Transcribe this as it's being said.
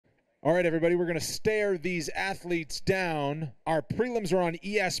All right, everybody, we're going to stare these athletes down. Our prelims are on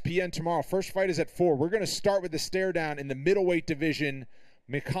ESPN tomorrow. First fight is at 4. We're going to start with the stare down in the middleweight division.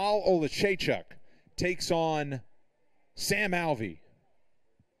 Michal Oleszejczuk takes on Sam Alvey.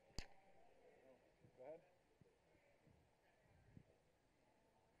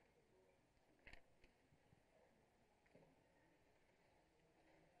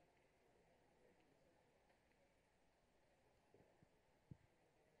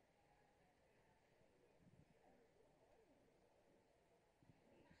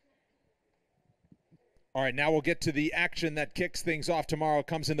 All right, now we'll get to the action that kicks things off tomorrow.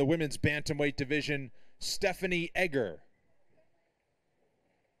 Comes in the women's bantamweight division. Stephanie Egger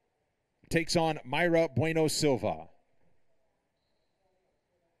takes on Mayra Bueno Silva.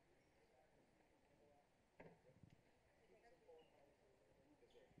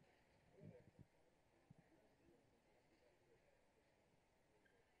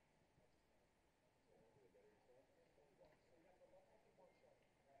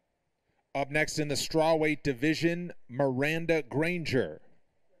 Up next in the strawweight division, Miranda Granger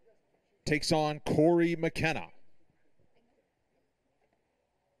takes on Corey McKenna.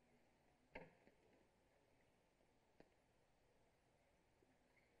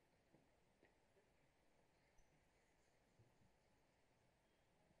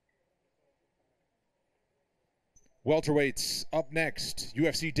 Welterweights up next,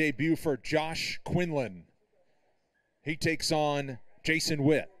 UFC debut for Josh Quinlan. He takes on Jason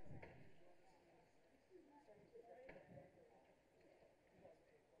Witt.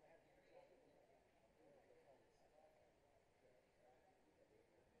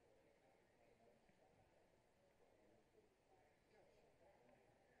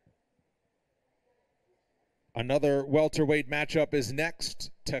 Another welterweight matchup is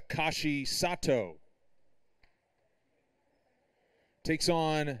next. Takashi Sato takes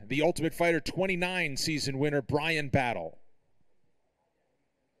on the Ultimate Fighter 29 season winner Brian Battle.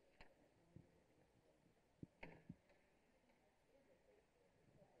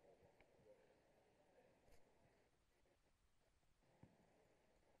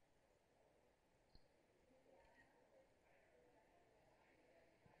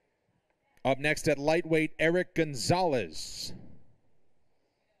 Up next at lightweight, Eric Gonzalez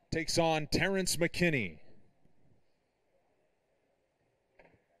takes on Terrence McKinney.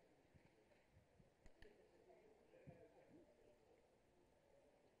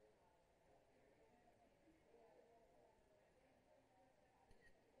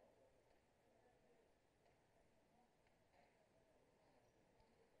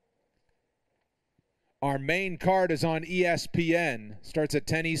 Our main card is on ESPN. Starts at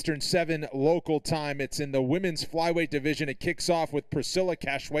 10 Eastern, 7 local time. It's in the women's flyweight division. It kicks off with Priscilla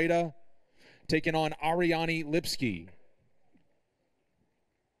Cachoeira taking on Ariane Lipski.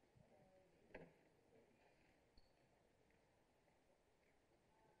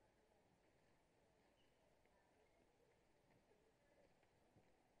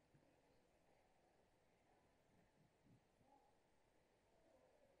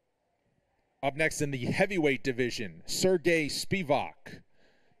 Up next in the heavyweight division, Sergey Spivak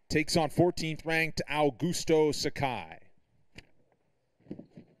takes on 14th ranked Augusto Sakai.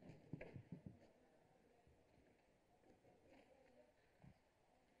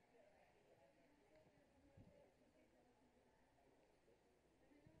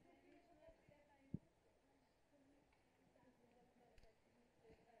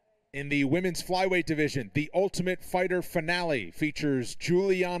 In the women's flyweight division, the Ultimate Fighter finale features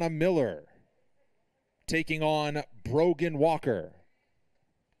Juliana Miller taking on Brogan Walker.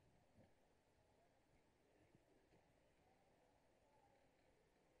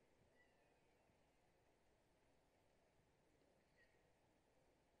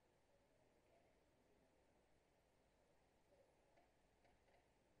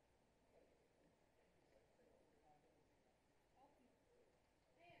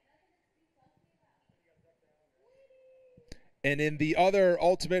 And in the other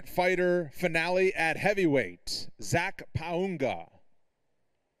Ultimate Fighter finale at heavyweight, Zach Paunga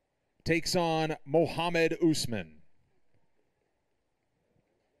takes on Mohammed Usman.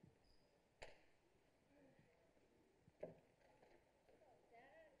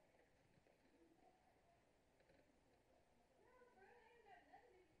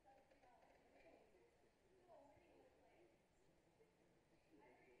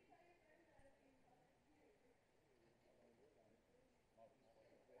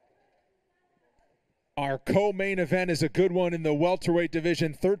 Our co-main event is a good one in the welterweight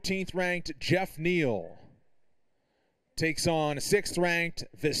division. 13th ranked Jeff Neal takes on 6th ranked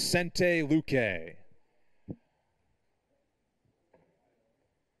Vicente Luque.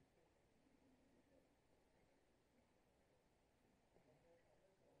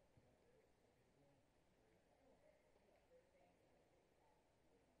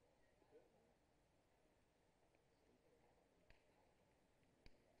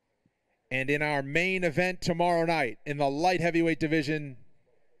 And in our main event tomorrow night, in the light heavyweight division,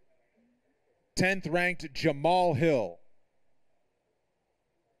 10th ranked Jamal Hill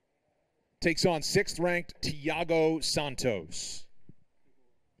takes on 6th ranked Thiago Santos.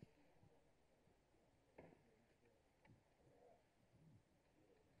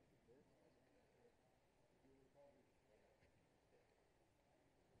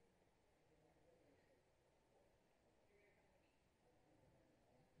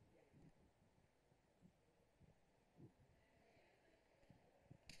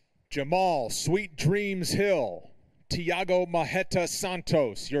 Jamal Sweet Dreams Hill, Thiago Maheta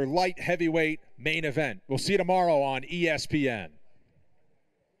Santos, your light heavyweight main event. We'll see you tomorrow on ESPN.